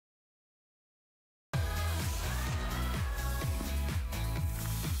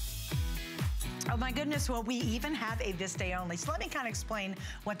Oh my goodness, well, we even have a this day only. So let me kind of explain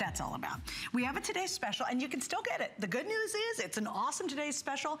what that's all about. We have a today's special, and you can still get it. The good news is it's an awesome today's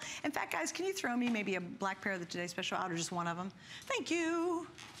special. In fact, guys, can you throw me maybe a black pair of the today's special out, or just one of them? Thank you.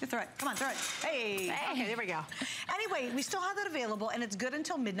 You throw it. Come on, throw it. Hey. Okay, there we go. Anyway, we still have that available, and it's good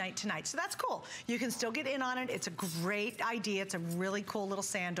until midnight tonight, so that's cool. You can still get in on it. It's a great idea. It's a really cool little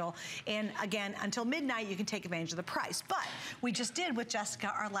sandal. And again, until midnight, you can take advantage of the price. But we just did with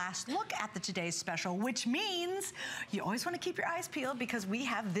Jessica our last look at the today's special, which means you always want to keep your eyes peeled because we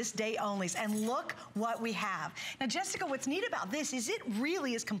have this day onlys. And look what we have. Now, Jessica, what's neat about this is it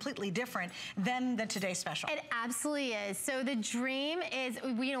really is completely different than the today's special. It absolutely is. So the Dream is,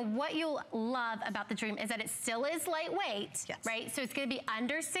 you know, what you'll love about the Dream is that it still is lightweight, yes, right? So it's going to be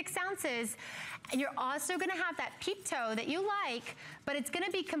under 6 ounces. And you're also going to have that peep toe that you like, but it's going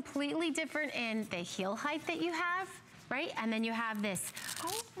to be completely different in the heel height that you have. Right, and then you have this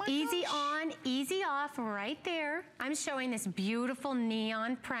easy on, easy off right there. I'm showing this beautiful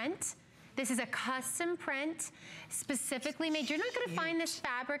neon print. This is a custom print, specifically made. You're not gonna find this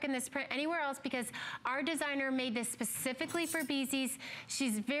fabric and this print anywhere else because our designer made this specifically for Bzees.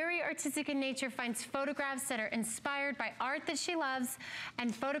 She's very artistic in nature, finds photographs that are inspired by art that she loves,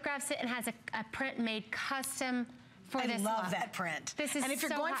 and photographs it and has a print made custom. I love that print. This is, and if you're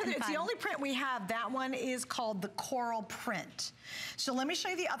so going for it's fun. the only print we have. That one is called the coral print. So let me show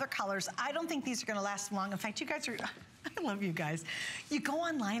you the other colors. I don't think these are going to last long. In fact, you guys are. I love you guys. You go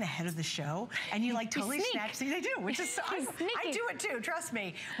online ahead of the show and you like totally snatch. See, they do, which is so, I do it too, trust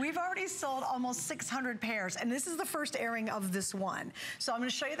me. We've already sold almost 600 pairs, and this is the first airing of this one. So I'm going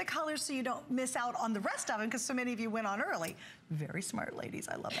to show you the colors so you don't miss out on the rest of them because so many of you went on early. Very smart ladies,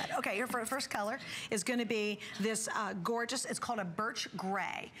 I love that. Okay, your first color is going to be this gorgeous, it's called a birch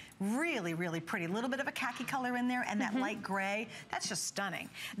gray. Really, really pretty. A little bit of a khaki color in there and that light gray. That's just stunning.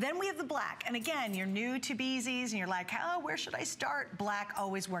 Then we have the black, and again, you're new to Bzees and you're like, oh, where should I start? Black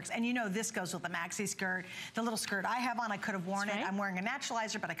always works. And you know this goes with the maxi skirt. The little skirt I have on, I could have worn it. I'm wearing a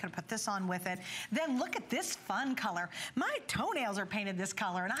naturalizer, but I could have put this on with it. Then look at this fun color. My toenails are painted this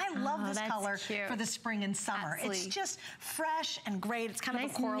color, and I love this color for the spring and summer. Absolutely. It's just fresh and great. It's kind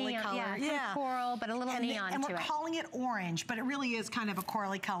of a corally color. Yeah, coral, but a little neon to it. And we're calling it orange, but it really is kind of a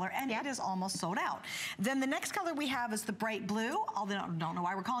corally color, and it is almost sold out. Then the next color we have is the bright blue, although I don't know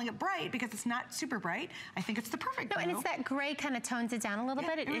why we're calling it bright, because it's not super bright. I think it's the perfect blue. And it's that gray kind of tones it down a little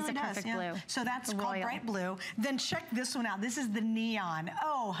bit. It is a perfect blue. So that's called bright blue. Then check this one out. This is the neon.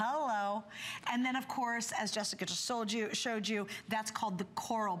 Oh, hello. And then, of course, as Jessica just showed you, that's called the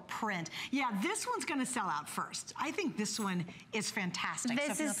coral print. Yeah, this one's going to sell out first. I think this one is fantastic.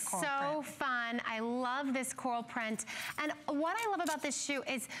 This is so fun. I love this coral print. And what I love about this shoe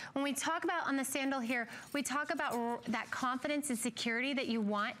is when we talk about on the sandal here, we talk about that confidence and security that you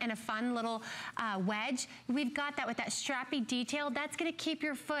want in a fun little wedge. We've got that with that strappy detail. That's going to keep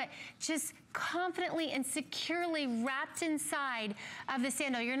your foot just confidently and securely wrapped inside of the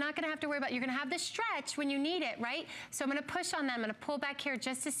sandal. You're not going to have to worry about, you're going to have the stretch when you need it, right? So I'm going to push on that. I'm going to pull back here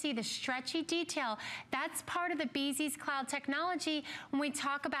just to see the stretchy detail. That's part of the Bzees Cloud technology. When we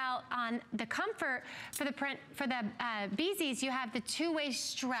talk about on the comfort for the print, for the Bzees, you have the two-way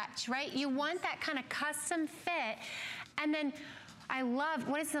stretch, right? You want that kind of custom fit. And then I love,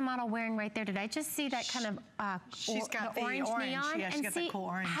 what is the model wearing right there? Did I just see that kind of she's got the orange neon? Yeah, she's got that cool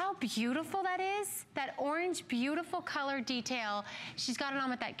orange. How beautiful that is. That orange, beautiful color detail. She's got it on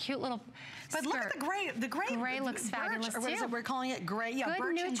with that cute little skirt. Look at the gray. The gray looks fabulous too. Or what is it we're calling it? Gray. Yeah, good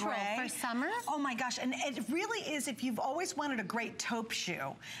birch neutral and gray. for summer. Oh my gosh, and it really is, if you've always wanted a great taupe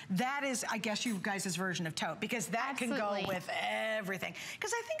shoe, that is, I guess, you guys' version of taupe, because that can go with everything.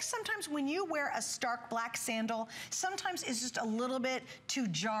 Because I think sometimes when you wear a stark black sandal, sometimes it's just a little bit too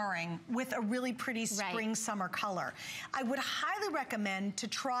jarring with a really pretty spring summer color. I would highly recommend to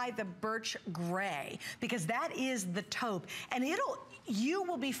try the birch gray, because that is the taupe, and you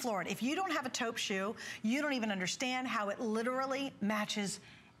will be floored. If you don't have a taupe shoe, you don't even understand how it literally matches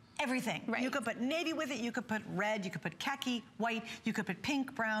everything. Right. You could put navy with it, you could put red, you could put khaki, white, you could put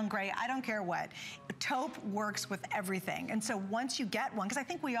pink, brown, gray, I don't care what. Taupe works with everything. And so once you get one, because I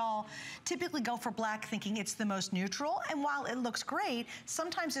think we all typically go for black thinking it's the most neutral, and while it looks great,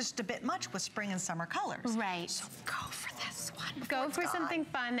 sometimes it's just a bit much with spring and summer colors. Right. So go for this one. Go for something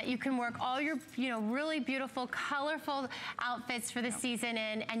fun that you can work all your, really beautiful, colorful outfits for the season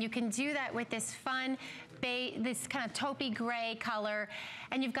in, and you can do that with this fun this kind of taupey gray color,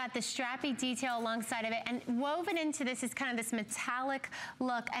 and you've got the strappy detail alongside of it, and woven into this is kind of this metallic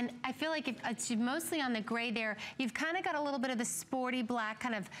look, and I feel like it's mostly on the gray there. You've kind of got a little bit of the sporty black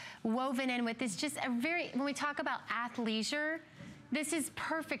kind of woven in with this, just a very, when we talk about athleisure, This is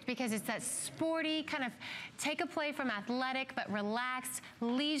perfect because it's that sporty kind of take a play from athletic but relaxed,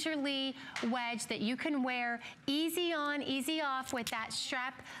 leisurely wedge that you can wear easy on, easy off with that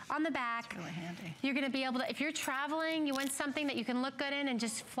strap on the back. It's really handy. You're gonna be able to, if you're traveling, you want something that you can look good in and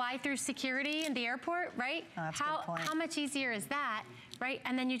just fly through security in the airport, right? Oh, that's a good point. How much easier is that? Right?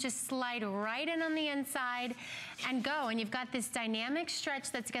 And then you just slide right in on the inside and go. And you've got this dynamic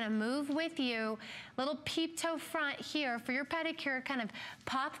stretch that's gonna move with you. Little peep toe front here for your pedicure, kind of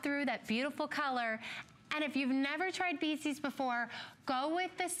pop through that beautiful color. And if you've never tried Bzees before, go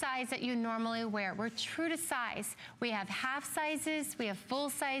with the size that you normally wear. We're true to size. We have half sizes, we have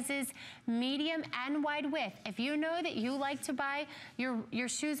full sizes, medium and wide width. If you know that you like to buy your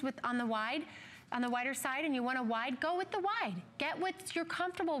shoes on the wider side and you want a wide, go with the wide. Get what you're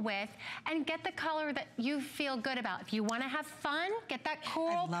comfortable with and get the color that you feel good about. If you want to have fun, get that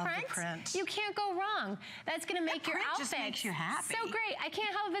coral print. You can't go wrong. That's going to make your outfit just makes you happy. so great. I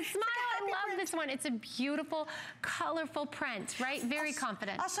can't help but smile. I love this one. It's a beautiful, colorful print, right? Very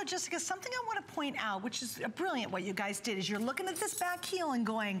confident. Also, Jessica, something I want to point out, which is brilliant what you guys did, is you're looking at this back heel and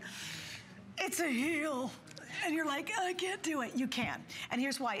going, it's a heel. And you're like, I can't do it. You can. And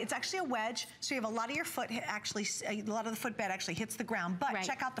here's why. It's actually a wedge, so you have a lot of your foot actually, a lot of the footbed actually hits the ground. But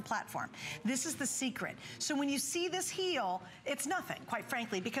check out the platform. This is the secret. So when you see this heel, it's nothing, quite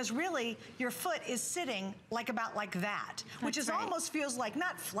frankly, because really your foot is sitting about like that, which is almost feels like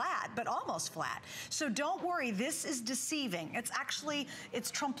not flat, but almost flat. So don't worry, this is deceiving. It's actually,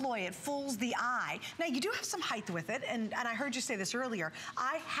 it's trompe l'oeil. It fools the eye. Now you do have some height with it, and I heard you say this earlier.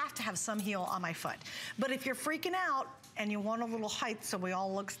 I have to have some heel on my foot. But if you're freaking out and you want a little height so we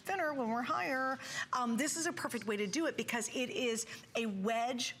all look thinner when we're higher, this is a perfect way to do it because it is a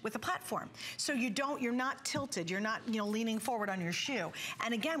wedge with a platform. So you're not tilted, you're not leaning forward on your shoe.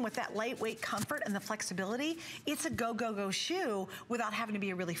 And again, with that lightweight comfort and the flexibility, it's a go, go, go shoe without having to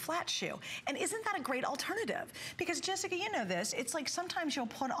be a really flat shoe. And isn't that a great alternative? Because Jessica, you know this, it's like sometimes you'll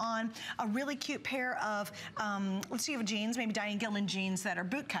put on a really cute pair of, let's see, you have jeans, maybe Diane Gilman jeans that are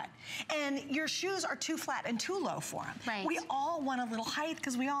boot cut. And your shoes are too flat and too low for them. Right. We all want a little height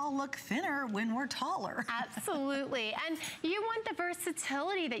because we all look thinner when we're taller. Absolutely. And you want the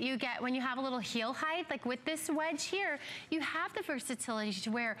versatility that you get when you have a little heel height. Like with this wedge here, you have the versatility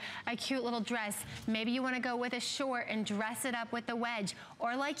to wear a cute little dress. Maybe you want to go with a short and dress it up with the wedge.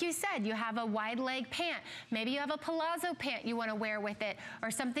 Or like you said, you have a wide leg pant. Maybe you have a palazzo pant you want to wear with it. Or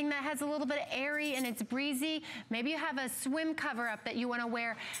something that has a little bit of airy and it's breezy. Maybe you have a swim cover up that you want to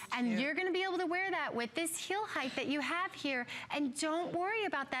wear. And you're going to be able to wear that with this heel height that you have here. And don't worry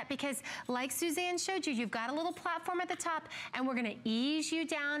about that because like Suzanne showed you, you've got a little platform at the top and we're gonna ease you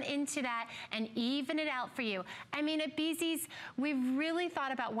down into that and even it out for you. I mean, at Bzees, we've really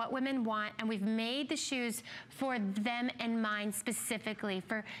thought about what women want and we've made the shoes for them in mind specifically.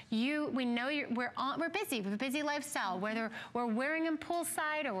 For you, we know we're busy. We have a busy lifestyle, whether we're wearing them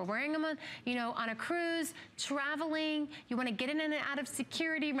poolside or we're wearing them on, on a cruise, traveling, you wanna get in and out of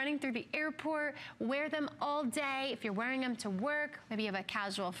security, running through the airport, wear them all day. If you're wearing them to work, maybe you have a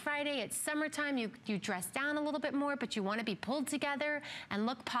casual Friday, it's summertime, you dress down a little bit more, but you want to be pulled together and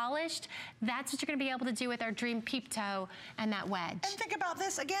look polished, that's what you're going to be able to do with our Dream Peep Toe and that wedge. And think about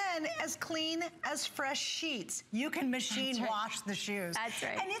this, again, as clean as fresh sheets. You can machine wash the shoes. That's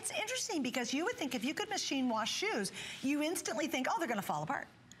right. And it's interesting because you would think if you could machine wash shoes, you instantly think, oh, they're going to fall apart.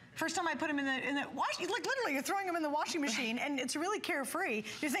 First time I put them in the wash, like literally you're throwing them in the washing machine and it's really carefree.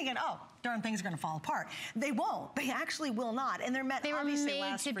 You're thinking, oh, darn things are gonna fall apart. They won't, they actually will not. And they're meant obviously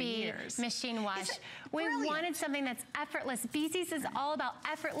last for years. They were made to be machine washed. We wanted something that's effortless. Bzees is all about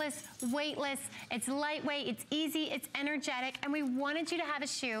effortless, weightless, it's lightweight, it's easy, it's energetic, and we wanted you to have a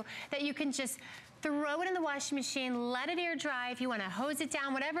shoe that you can just throw it in the washing machine, let it air dry. If you want to hose it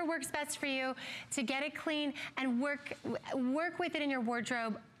down, whatever works best for you to get it clean and work with it in your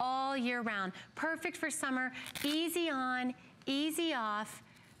wardrobe all year round. Perfect for summer, easy on, easy off.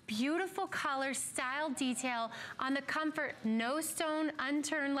 Beautiful color, style detail on the comfort, no stone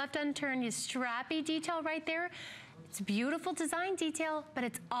unturned, left unturned, your strappy detail right there. It's a beautiful design detail, but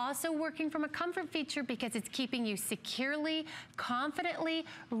it's also working from a comfort feature because it's keeping you securely, confidently,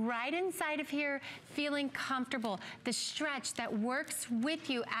 right inside of here, feeling comfortable. The stretch that works with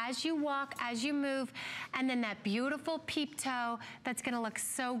you as you walk, as you move, and then that beautiful peep toe that's gonna look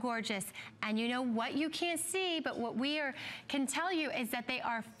so gorgeous. And you know what you can't see, but what we can tell you is that they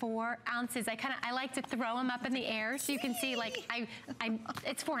are 4 ounces. I like to throw them up in the air so you can see, like,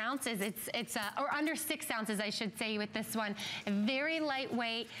 it's 4 ounces. It's or under 6 ounces, I should say, with this one. Very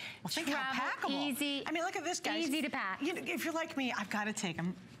lightweight, think how packable. Easy. I mean, look at this, guys. Easy to pack. If you're like me, I've got to take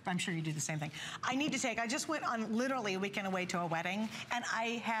them I'm sure you do the same thing. I just went on literally a weekend away to a wedding, and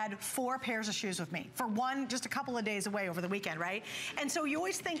I had 4 pairs of shoes with me for just a couple of days away over the weekend, right? And so you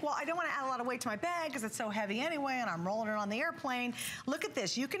always think, well, I don't want to add a lot of weight to my bag because it's so heavy anyway, and I'm rolling it on the airplane. Look at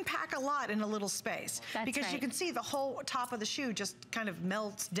this. You can pack a lot in a little space. That's because right. You can see the whole top of the shoe just kind of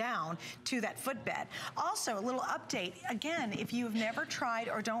melts down to that footbed. Also, a little update. Again, if you've never tried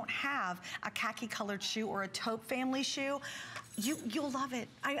or don't have a khaki colored shoe or a taupe family shoe, you'll love it.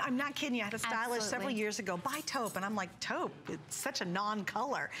 I'm not kidding you. I had a stylist several years ago buy taupe, and I'm like, taupe, it's such a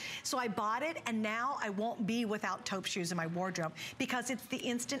non-color. So I bought it, and now I won't be without taupe shoes in my wardrobe because it's the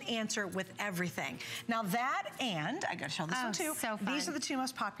instant answer with everything. Now that, and I gotta show this one too. So fun. These are the 2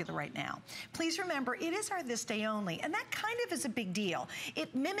 most popular right now. Please remember, it is our this day only, and that kind of is a big deal.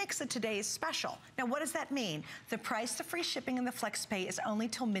 It mimics a today's special. Now what does that mean? The price, the free shipping, and the flex pay is only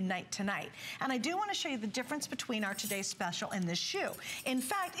till midnight tonight. And I do want to show you the difference between our today's special and this shoe. In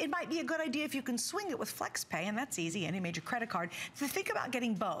fact, it might be a good idea if you can swing it with FlexPay, and that's easy, any major credit card, to think about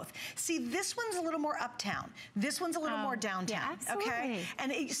getting both. See, this one's a little more uptown. This one's a little more downtown, okay?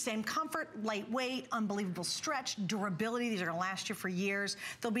 And same comfort, lightweight, unbelievable stretch, durability. These are gonna last you for years.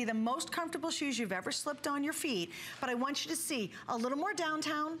 They'll be the most comfortable shoes you've ever slipped on your feet, but I want you to see a little more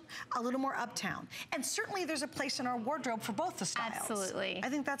downtown, a little more uptown. And certainly there's a place in our wardrobe for both the styles. Absolutely. I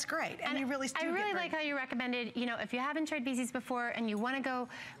think that's great. And you really I really like how you recommended, you know, if you haven't tried Bzees before and you want to go,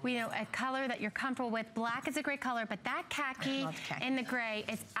 you know, a color that you're comfortable with, black is a great color, but that khaki in the gray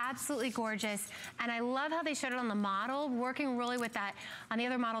is absolutely gorgeous. And I love how they showed it on the model, working really with that. On the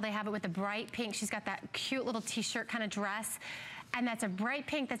other model, they have it with the bright pink. She's got that cute little t-shirt kind of dress. And that's a bright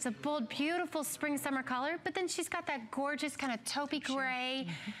pink, that's a bold, beautiful spring summer color, but then she's got that gorgeous kind of taupey gray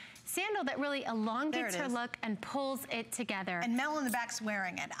sandal that really elongates her look and pulls it together. And Mel in the back's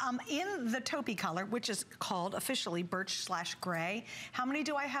wearing it. In the taupey color, which is called officially birch/gray. How many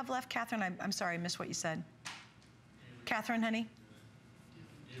do I have left, Catherine? I'm sorry, I missed what you said. Catherine, honey?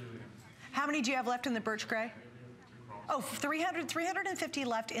 How many do you have left in the birch gray? Oh, 350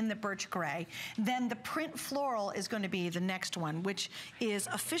 left in the birch gray. Then the print floral is going to be the next one, which is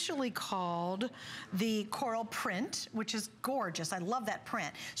officially called the coral print, which is gorgeous. I love that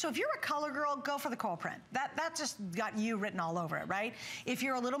print. So if you're a color girl, go for the coral print. That just got you written all over it, right? If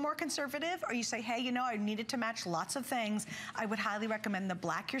you're a little more conservative, or you say, hey, you know, I need it to match lots of things, I would highly recommend the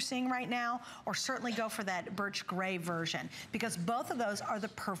black you're seeing right now, or certainly go for that birch gray version, because both of those are the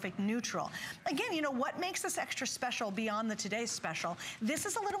perfect neutral. Again, you know, what makes this extra special beyond the today's special, this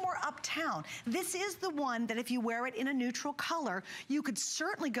is a little more uptown. This is the one that if you wear it in a neutral color, you could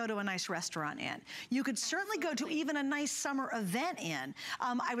certainly go to a nice restaurant in. You could certainly go to even a nice summer event in.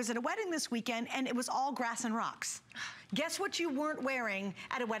 I was at a wedding this weekend and it was all grass and rocks. Guess what you weren't wearing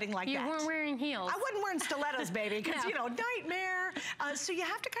at a wedding like that? You weren't wearing heels. I wasn't wearing stilettos, baby, because, you know, nightmare. So you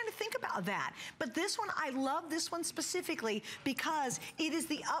have to kind of think about that. But this one, I love this one specifically because it is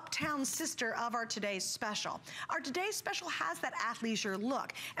the uptown sister of our today's special. Our today's special has that athleisure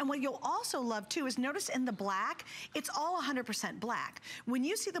look. And what you'll also love, too, is notice in the black, it's all 100% black. When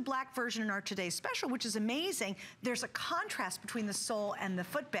you see the black version in our today's special, which is amazing, there's a contrast between the sole and the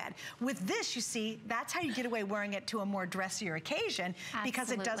footbed. With this, you see, that's how you get away wearing it to a more dressier occasion because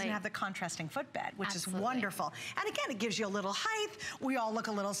it doesn't have the contrasting footbed, which is wonderful. And again, it gives you a little height. We all look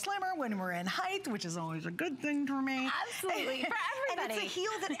a little slimmer when we're in height, which is always a good thing for me. Absolutely, for everybody. And it's a heel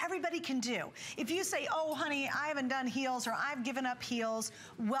that everybody can do. If you say, oh, honey, I haven't done heels or I've given up heels,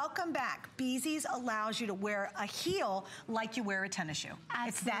 welcome back. Bzees allows you to wear a heel like you wear a tennis shoe. Absolutely.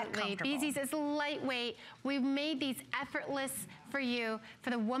 It's that comfortable. Bzees is lightweight. We've made these effortless for you, for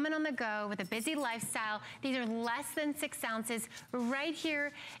the woman on the go with a busy lifestyle. These are less than 6 ounces. Right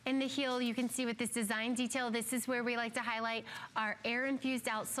here in the heel, you can see with this design detail, this is where we like to highlight our air-infused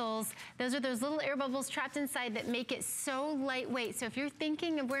outsoles. Those are those little air bubbles trapped inside that make it so lightweight. So if you're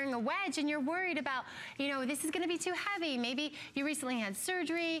thinking of wearing a wedge and you're worried about, you know, this is gonna be too heavy, maybe you recently had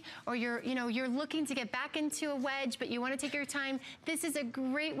surgery or you're looking to get back into a wedge, but you wanna take your time, this is a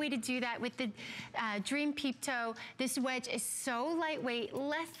great way to do that with the Dream PeepToe. This wedge is so lightweight,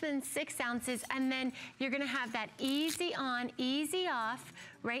 less than 6 ounces, and then you're gonna have that easy on, easy off,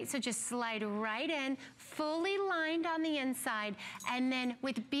 right? So just slide right in, fully lined on the inside, and then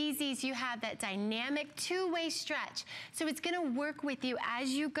with Bzees, you have that dynamic two-way stretch. So it's gonna work with you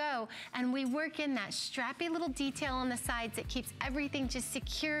as you go, and we work in that strappy little detail on the sides that keeps everything just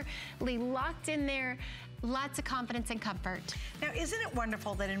securely locked in there. Lots of confidence and comfort. Now, isn't it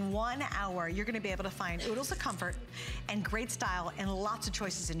wonderful that in 1 hour, you're gonna be able to find oodles of comfort and great style and lots of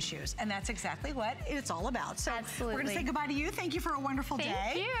choices in shoes. And that's exactly what it's all about. So Absolutely. We're gonna say goodbye to you. Thank you for a wonderful day.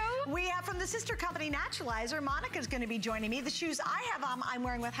 Thank you. We have from the sister company Naturalizer, Monica's gonna be joining me. The shoes I have on, I'm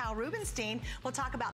wearing with Hal Rubenstein. We'll talk about